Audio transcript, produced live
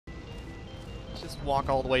just walk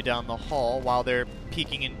all the way down the hall while they're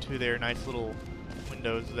peeking into their nice little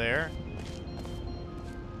windows there.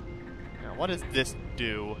 Now, what does this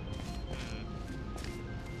do?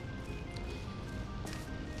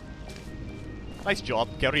 Nice job,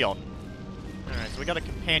 carry on. Alright, so we got a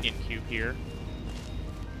companion cube here.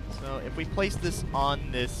 So if we place this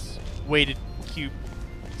on this weighted cube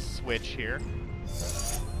switch here,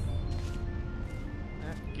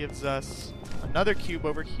 that gives us another cube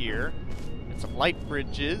over here, and some light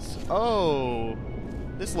bridges. Oh,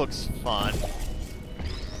 this looks fun.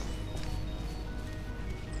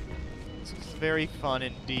 This is very fun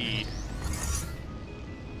indeed.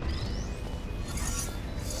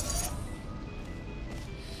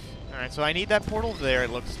 Alright, so I need that portal there,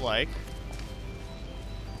 it looks like.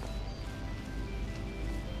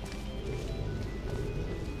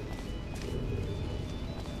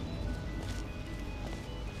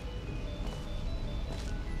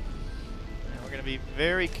 Be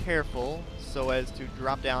very careful so as to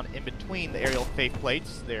drop down in between the aerial faith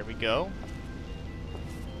plates. There we go.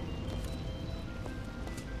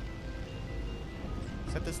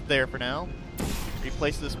 Set this there for now.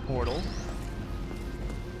 Replace this portal.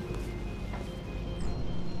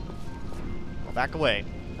 Back away.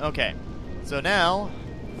 Okay. So now,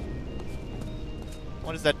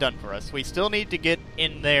 what has that done for us? We still need to get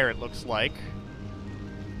in there, it looks like.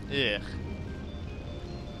 Ugh.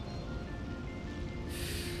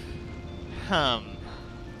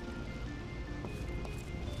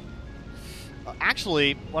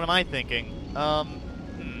 Actually, what am I thinking?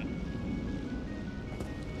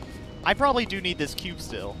 I probably do need this cube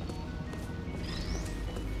still.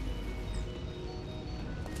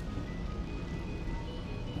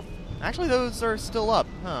 Actually, those are still up,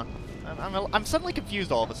 huh? I'm suddenly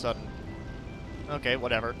confused all of a sudden. Okay,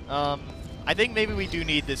 whatever. I think maybe we do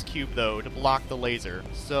need this cube, though, to block the laser.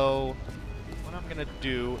 So what I'm gonna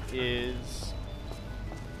do is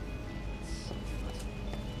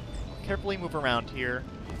let's carefully move around here.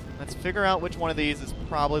 Let's figure out which one of these is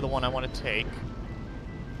probably the one I want to take.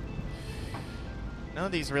 None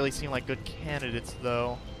of these really seem like good candidates,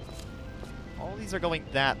 though. All of these are going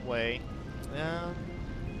that way.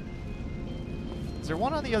 Is there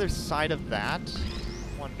one on the other side of that?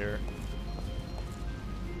 Wonder.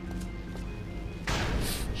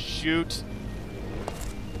 Shoot.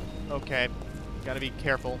 Okay. Gotta be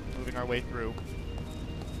careful moving our way through.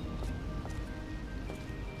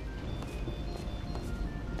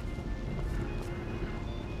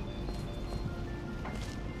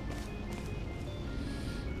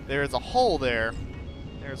 There's a hole there.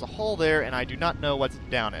 There's a hole there, and I do not know what's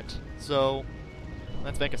down it. So,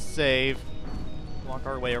 let's make a save. Walk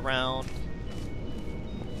our way around.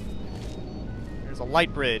 There's a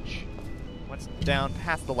light bridge. What's down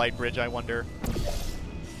past the light bridge, I wonder?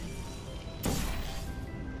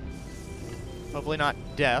 Hopefully not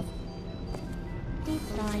death.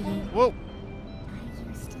 Whoa!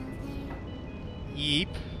 Yeep.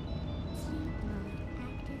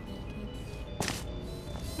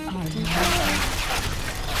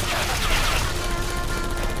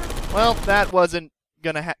 Well, that wasn't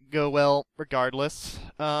gonna go well regardless.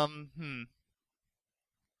 No,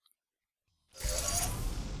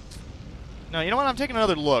 you know what? I'm taking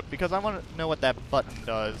another look because I want to know what that button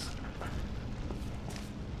does.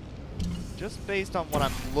 Just based on what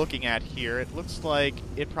I'm looking at here, it looks like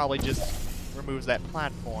it probably just removes that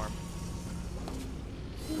platform.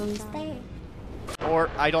 Who's there? Or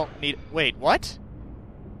I don't need... Wait, what?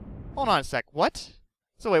 Hold on a sec. What?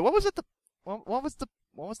 So wait, what was it? What was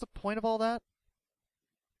the point of all that?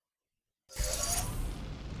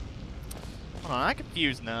 Hold on, I'm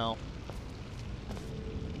confused now.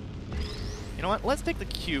 You know what? Let's take the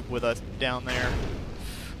cube with us down there.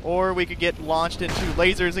 Or we could get launched into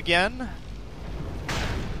lasers again.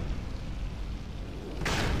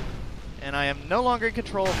 And I am no longer in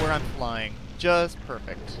control of where I'm flying. Just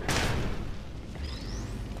perfect.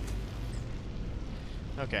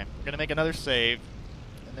 Okay, we're gonna make another save.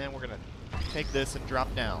 And then we're gonna take this and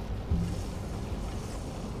drop down.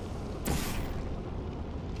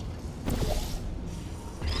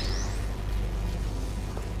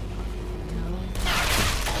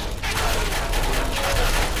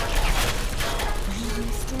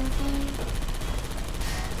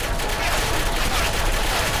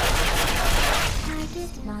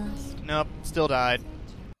 Nope, still died.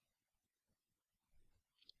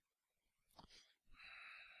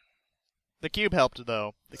 The cube helped,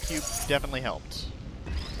 though. The cube definitely helped.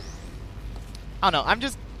 I don't know, I'm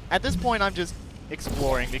just... At this point, I'm just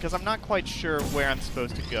exploring, because I'm not quite sure where I'm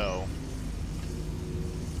supposed to go.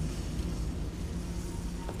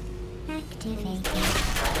 Activated.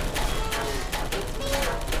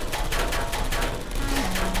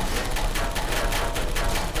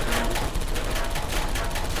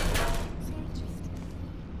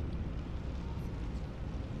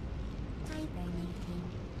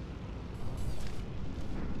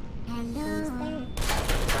 Hello.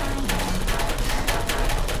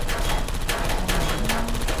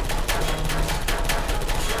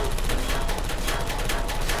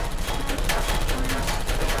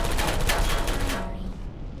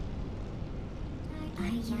 Are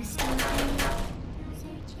you still there?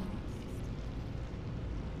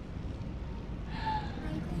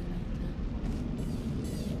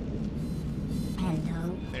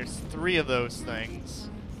 Hello. There's 3 of those things.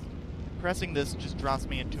 Pressing this just drops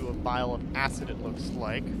me into a vial of acid, it looks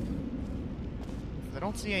like. I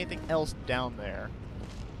don't see anything else down there.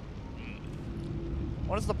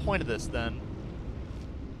 What is the point of this, then?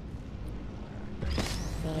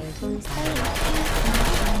 There's one stay.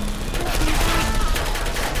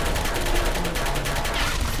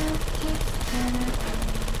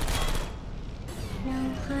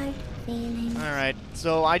 No hard feelings. Alright,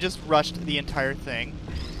 so I just rushed the entire thing.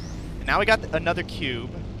 And now we got another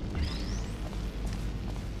cube.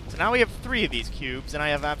 So now we have 3 of these cubes, and I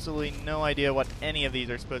have absolutely no idea what any of these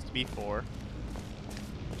are supposed to be for.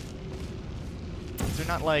 Is there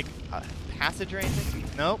not, like, a passage or anything?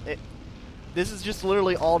 Nope. This is just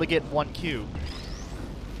literally all to get 1 cube.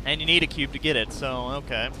 And you need a cube to get it, so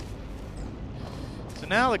okay. So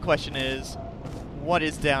now the question is, what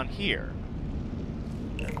is down here?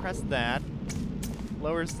 Press that.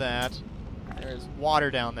 Lowers that. There's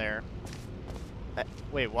water down there.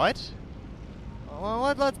 Wait, what?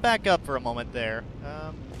 Well, let's back up for a moment there.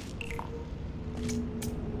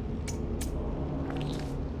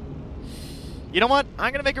 You know what?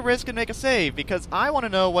 I'm gonna make a risk and make a save, because I want to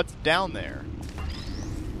know what's down there.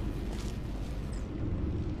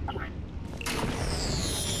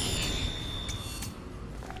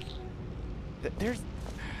 There's...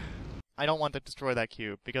 I don't want to destroy that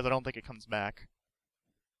cube, because I don't think it comes back.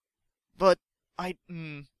 But,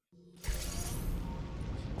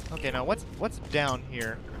 Okay, now what's down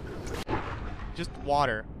here? Just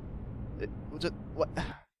water. What?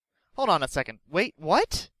 Hold on a second. Wait,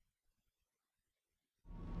 what?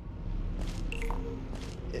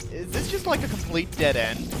 Is this just like a complete dead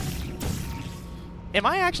end? Am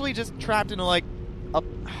I actually just trapped in like a...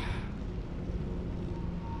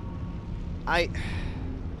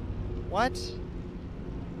 What?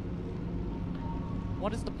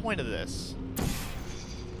 What is the point of this?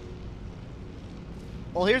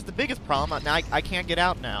 Well, here's the biggest problem. Now I can't get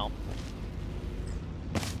out now.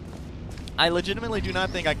 I legitimately do not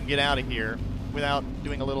think I can get out of here without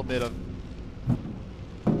doing a little bit of,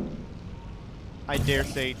 I dare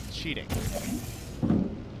say, cheating.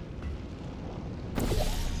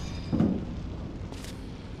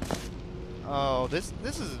 Oh, this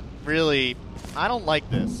is really... I don't like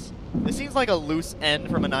this. This seems like a loose end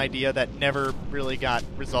from an idea that never really got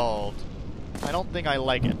resolved. I don't think I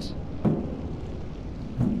like it.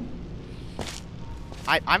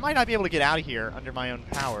 I might not be able to get out of here under my own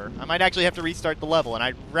power. I might actually have to restart the level, and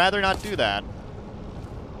I'd rather not do that.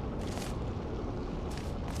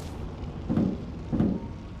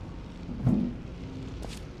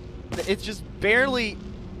 It's just barely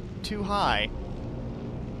too high.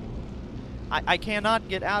 I cannot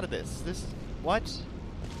get out of this. What? Is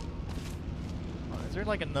there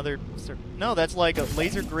like another... No, that's like a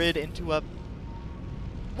laser grid into a...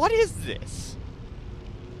 What is this?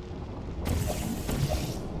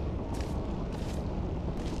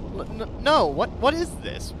 No, what is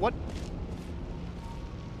this? What?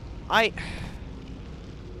 I'm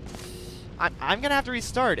gonna have to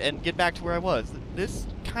restart and get back to where I was. This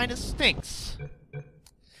kind of stinks.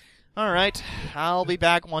 Alright, I'll be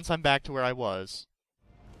back once I'm back to where I was.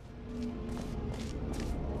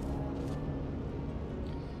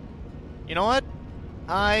 You know what?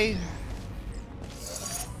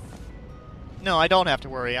 No, I don't have to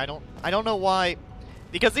worry. I don't know why...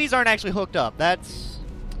 Because these aren't actually hooked up.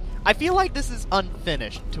 I feel like this is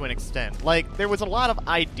unfinished to an extent. Like, there was a lot of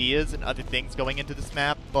ideas and other things going into this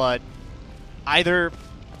map, but either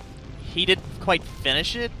he didn't quite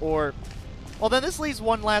finish it, or... Well, then this leaves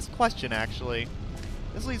one last question, actually.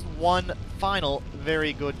 This leaves one final,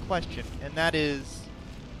 very good question, and that is...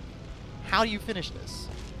 How do you finish this?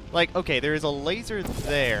 Like, okay, there is a laser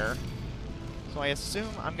there, so I assume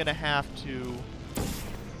I'm gonna have to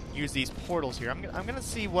use these portals here. I'm gonna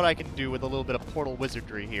see what I can do with a little bit of portal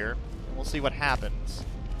wizardry here, and we'll see what happens.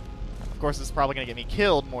 Of course, this is probably gonna get me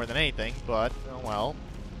killed more than anything, but, oh well.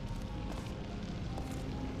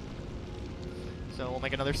 So we'll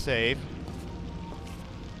make another save.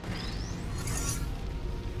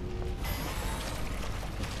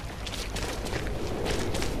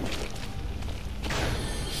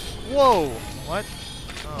 Whoa! What?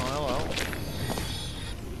 Oh, hello.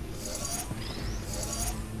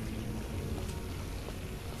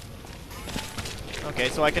 Okay,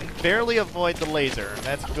 so I can barely avoid the laser.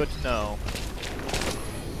 That's good to know.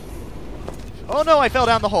 Oh no, I fell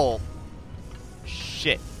down the hole.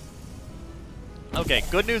 Shit. Okay,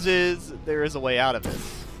 good news is there is a way out of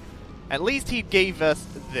this. At least he gave us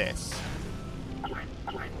this.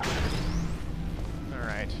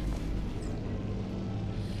 Alright.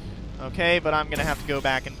 Okay, but I'm gonna have to go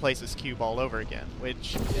back and place this cube all over again,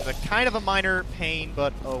 which is a kind of a minor pain,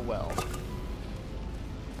 but oh well.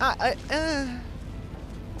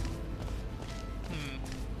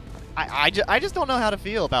 I just don't know how to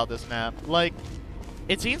feel about this map. Like,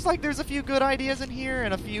 it seems like there's a few good ideas in here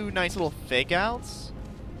and a few nice little fake outs.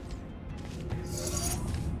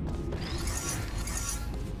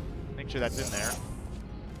 Make sure that's in there.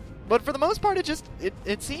 But for the most part,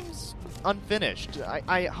 it seems unfinished.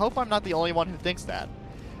 I hope I'm not the only one who thinks that.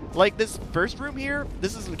 Like, this first room here,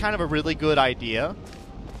 this is kind of a really good idea.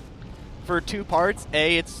 For 2 parts.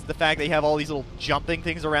 A, it's the fact that you have all these little jumping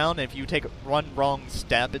things around, and if you take one wrong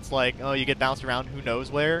step, it's like, oh, you get bounced around who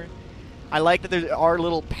knows where. I like that there are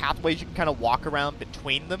little pathways you can kind of walk around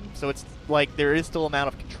between them, so it's like there is still an amount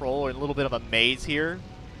of control or a little bit of a maze here.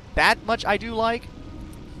 That much I do like.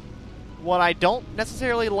 What I don't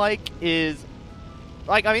necessarily like is,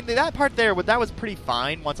 like, I mean, that part there, that was pretty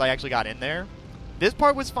fine once I actually got in there. This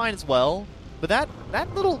part was fine as well, but that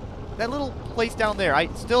little place down there, I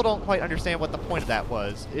still don't quite understand what the point of that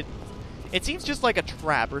was. It seems just like a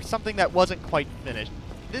trap or something that wasn't quite finished.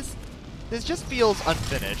 This just feels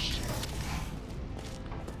unfinished.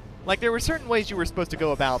 Like, there were certain ways you were supposed to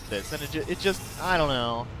go about this, and it just, I don't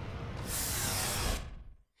know.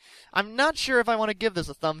 I'm not sure if I want to give this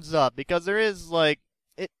a thumbs up, because there is, like,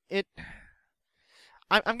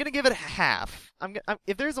 I'm gonna give it a half.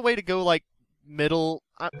 If there's a way to go, like, middle,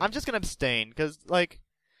 I'm just gonna abstain, because, like,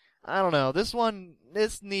 I don't know.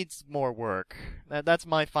 This needs more work. That's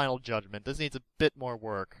my final judgment. This needs a bit more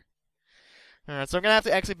work. Alright, so I'm gonna have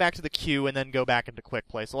to exit back to the queue and then go back into quick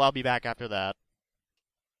play, so I'll be back after that.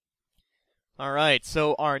 Alright,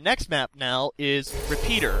 so our next map now is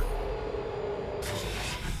Repeater.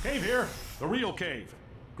 Cave here, the real cave.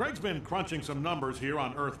 Greg's been crunching some numbers here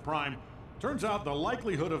on Earth Prime. Turns out the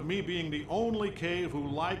likelihood of me being the only cave who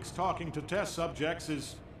likes talking to test subjects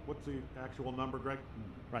is... What's the actual number, Greg?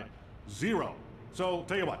 Right, 0. So,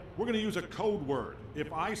 tell you what, we're going to use a code word.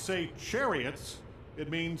 If I say chariots, it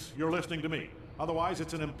means you're listening to me. Otherwise,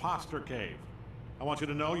 it's an imposter cave. I want you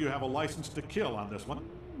to know you have a license to kill on this one.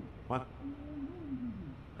 What?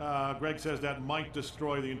 Greg says that might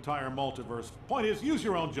destroy the entire multiverse. Point is, use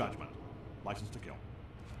your own judgment. License to kill.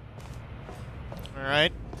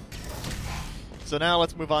 Alright. So now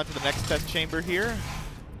let's move on to the next test chamber here.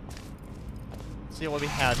 Let's see what we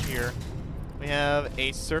have here. We have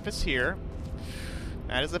a surface here.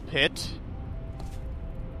 That is a pit.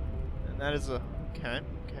 And that is a...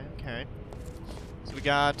 Okay. So we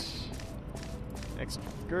got an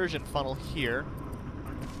excursion funnel here.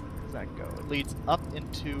 Where does that go? It leads up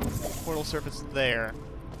into a portal surface there.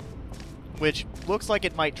 Which looks like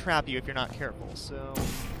it might trap you if you're not careful, so...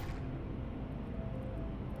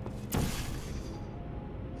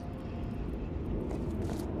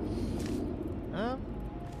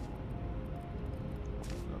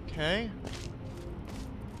 Okay.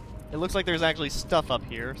 It looks like there's actually stuff up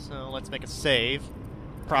here, so let's make a save.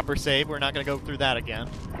 Proper save, we're not going to go through that again.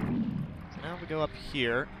 So now we go up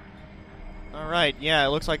here. Alright, yeah, it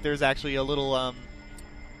looks like there's actually a little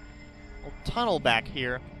tunnel back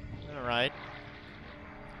here. Alright.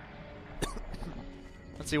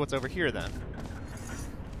 Let's see what's over here then.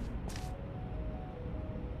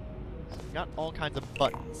 So we got all kinds of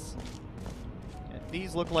buttons. And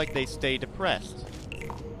these look like they stay depressed.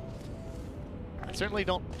 I certainly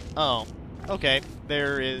don't... Oh. Okay,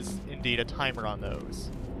 there is indeed a timer on those.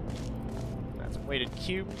 That's a weighted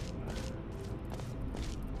cube.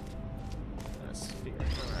 A sphere,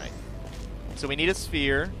 alright. So we need a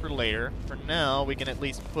sphere for later. For now, we can at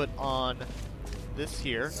least put on this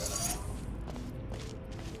here.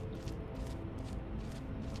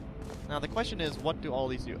 Now the question is, what do all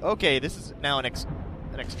these do? Okay, this is now an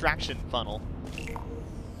extraction funnel.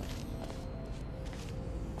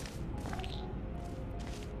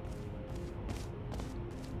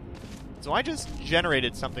 So I just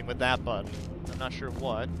generated something with that button. I'm not sure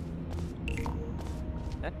what.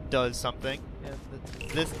 That does something. Yeah,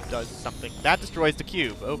 this does something. That destroys the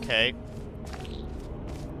cube. Okay.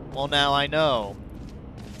 Well, now I know.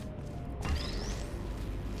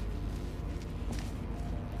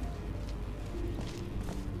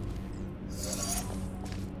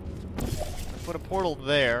 Put a portal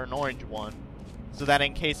there, an orange one, so that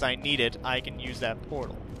in case I need it, I can use that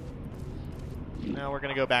portal. Now we're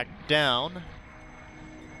going to go back down.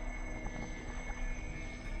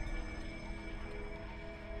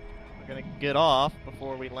 gonna get off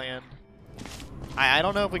before we land. I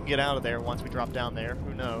don't know if we can get out of there once we drop down there.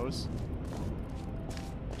 Who knows?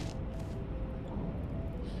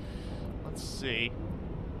 Let's see.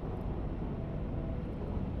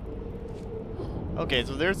 Okay,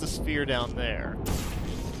 so there's the sphere down there.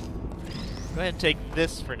 Go ahead and take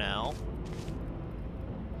this for now.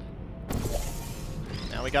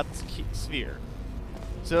 Now we got this sphere.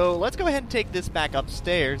 So let's go ahead and take this back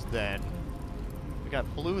upstairs then. We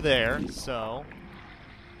got blue there, so...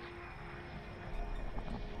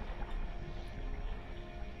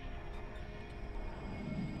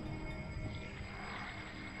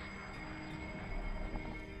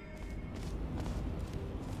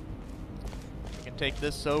 we can take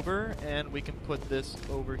this over, and we can put this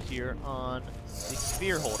over here on the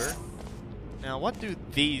sphere holder. Now, what do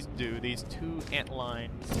these do, these two ant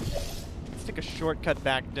lines? Let's take a shortcut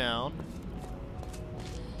back down.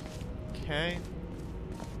 Okay.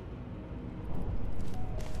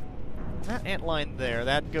 That ant line there,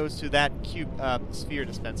 that goes to that sphere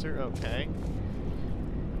dispenser. Okay.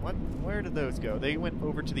 Where did those go? They went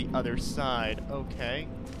over to the other side. Okay.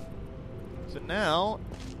 So now,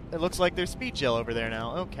 it looks like there's speed gel over there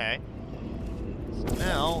now. Okay. So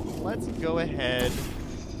now, let's go ahead.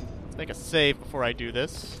 Let's make a save before I do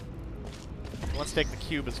this. Let's take the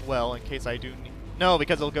cube as well, in case I do need... No,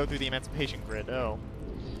 because it'll go through the emancipation grid. Oh.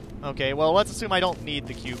 Okay, well, let's assume I don't need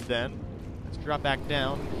the cube then. Let's drop back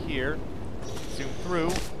down here. Zoom through.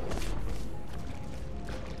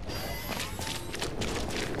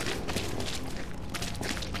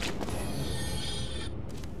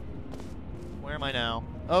 Where am I now?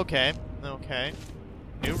 Okay, okay.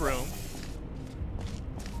 New room.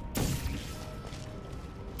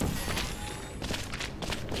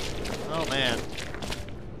 Oh, man.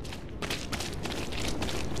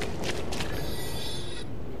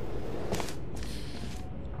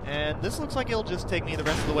 And this looks like it'll just take me the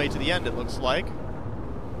rest of the way to the end, it looks like.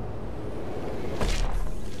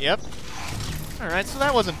 Yep. Alright, so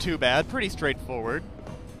that wasn't too bad. Pretty straightforward.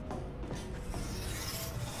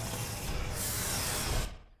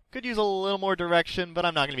 Could use a little more direction, but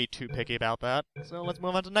I'm not going to be too picky about that. So let's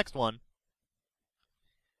move on to the next one.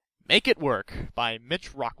 Make It Work by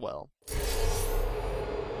Mitch Rockwell.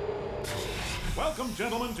 Welcome,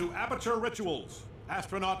 gentlemen, to Aperture Rituals.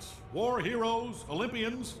 Astronauts, war heroes,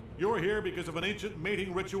 Olympians, you're here because of an ancient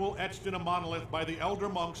mating ritual etched in a monolith by the elder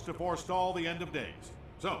monks to forestall the end of days.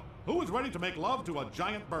 So, who is ready to make love to a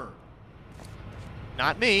giant bird?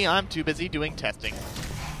 Not me, I'm too busy doing testing.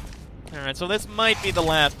 Alright, so this might be the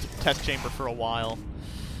last test chamber for a while.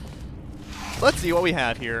 Let's see what we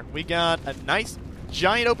have here. We got a nice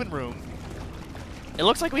giant open room. It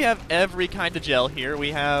looks like we have every kind of gel here.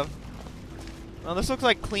 We have... Well, this looks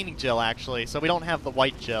like cleaning gel, actually, so we don't have the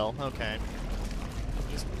white gel. Okay.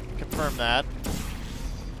 Just confirm that.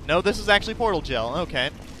 No, this is actually portal gel. Okay.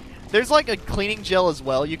 There's like a cleaning gel as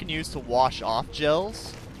well you can use to wash off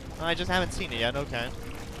gels. I just haven't seen it yet. Okay.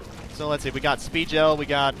 So let's see. We got speed gel. We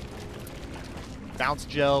got bounce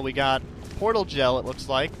gel. We got portal gel, it looks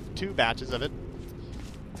like. 2 batches of it.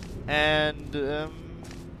 And,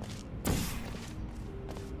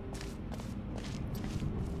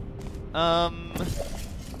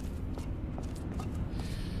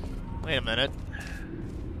 wait a minute.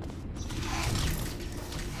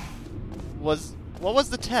 What was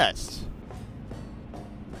the test?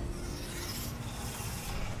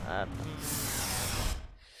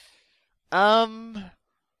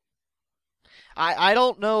 I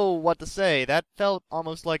don't know what to say. That felt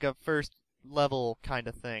almost like a first level kind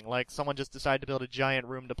of thing. Like someone just decided to build a giant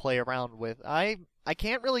room to play around with. I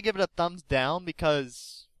can't really give it a thumbs down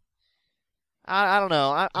because I don't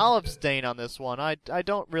know. I'll abstain on this one. I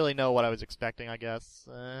don't really know what I was expecting, I guess.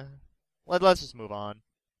 Let's just move on.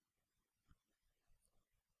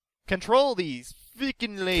 Control these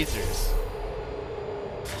freaking lasers.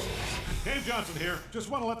 Dave Johnson here. Just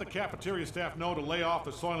want to let the cafeteria staff know to lay off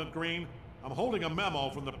the Soylent Green. I'm holding a memo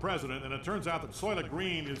from the president, and it turns out that Soylent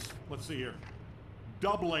Green is, let's see here,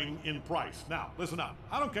 doubling in price. Now, listen up.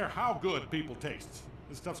 I don't care how good people taste.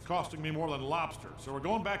 This stuff's costing me more than lobster, so we're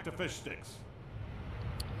going back to fish sticks.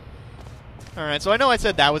 Alright, so I know I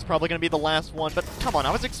said that was probably going to be the last one, but come on,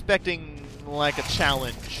 I was expecting, like, a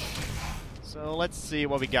challenge. So let's see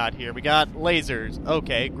what we got here. We got lasers.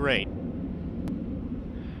 Okay, great.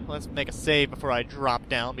 Let's make a save before I drop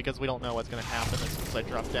down, because we don't know what's going to happen as soon as I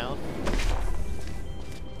drop down.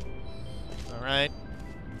 Alright.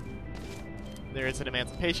 There is an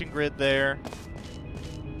emancipation grid there.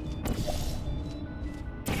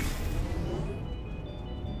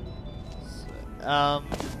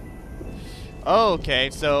 Okay,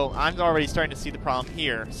 so I'm already starting to see the problem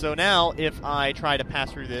here. So now, if I try to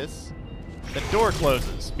pass through this, the door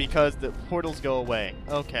closes because the portals go away.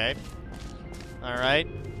 Okay. Alright.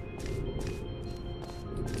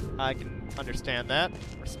 I can understand that.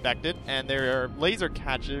 Respect it. And there are laser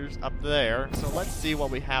catchers up there. So let's see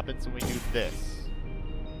what happens when we do this.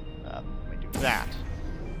 We do that.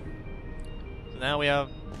 So now we have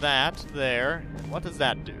that there. And what does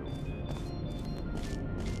that do?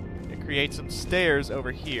 It creates some stairs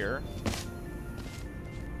over here.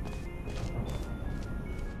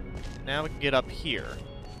 Now we can get up here.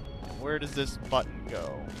 And where does this button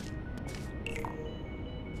go?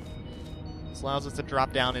 This allows us to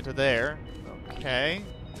drop down into there. Okay.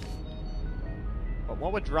 But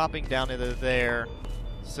what would dropping down into there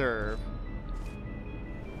serve?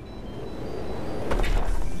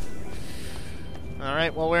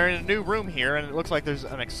 Alright, well we're in a new room here, and it looks like there's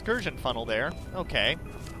an excursion funnel there. Okay.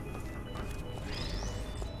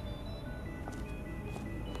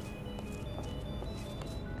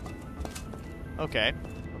 Okay.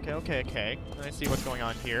 Okay. Let me see what's going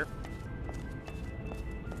on here.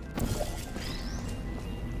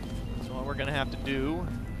 So what we're gonna have to do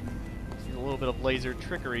is a little bit of laser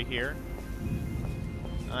trickery here.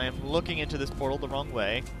 I am looking into this portal the wrong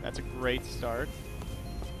way. That's a great start.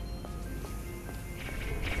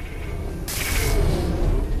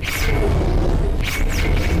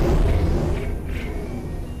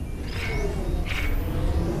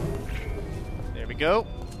 There we go.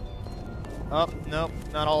 Oh, nope,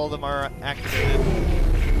 not all of them are activated.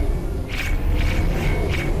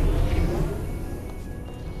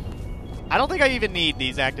 I don't think I even need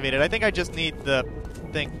these activated. I think I just need the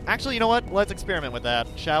thing. Actually, you know what? Let's experiment with that,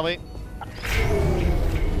 shall we?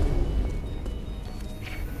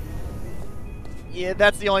 Yeah,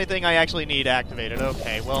 that's the only thing I actually need activated.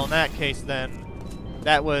 Okay, well in that case then,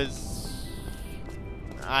 that was...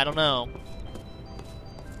 I don't know.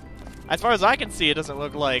 As far as I can see, it doesn't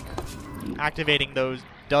look like activating those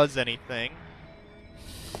does anything.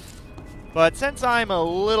 But since I'm a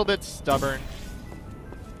little bit stubborn,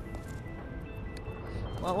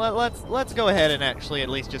 well, let's go ahead and actually at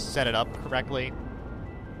least just set it up correctly.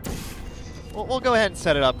 We'll go ahead and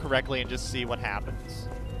set it up correctly and just see what happens.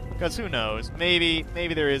 Because who knows? Maybe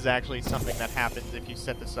there is actually something that happens if you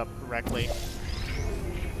set this up correctly.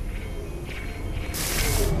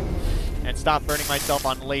 And stop burning myself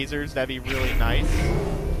on lasers. That'd be really nice.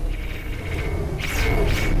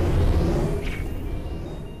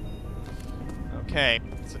 Okay,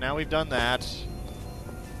 so now we've done that.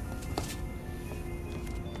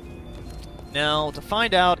 Now, to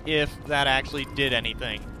find out if that actually did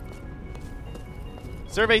anything.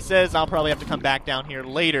 Survey says I'll probably have to come back down here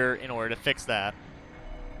later in order to fix that.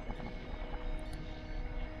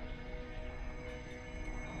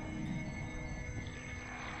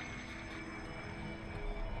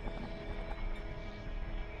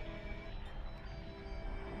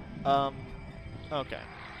 Okay.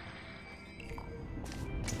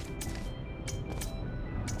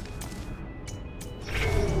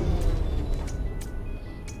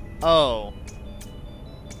 Oh.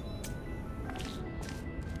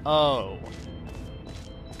 Oh.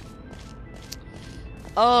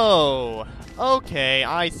 Oh. Okay,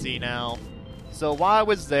 I see now. So why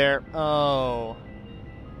was there... Oh.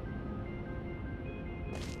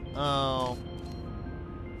 Oh.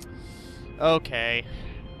 Okay.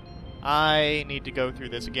 I need to go through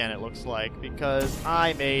this again, it looks like, because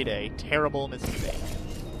I made a terrible mistake.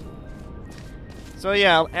 So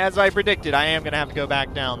yeah, as I predicted, I am going to have to go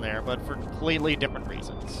back down there, but for completely different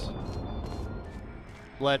reasons.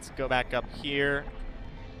 Let's go back up here.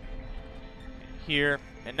 Here.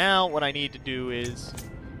 And now what I need to do is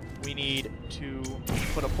we need to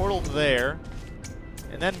put a portal there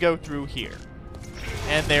and then go through here.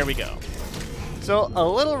 And there we go. So a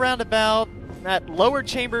little roundabout. That lower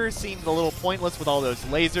chamber seems a little pointless with all those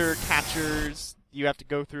laser catchers you have to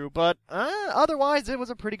go through, but otherwise it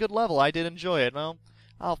was a pretty good level. I did enjoy it. Well,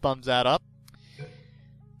 I'll thumbs that up.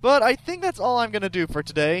 But I think that's all I'm going to do for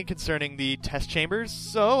today concerning the test chambers.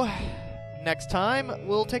 So, next time,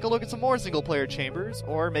 we'll take a look at some more single-player chambers,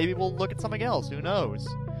 or maybe we'll look at something else. Who knows?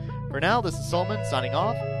 For now, this is Solomon signing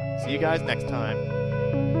off. See you guys next time.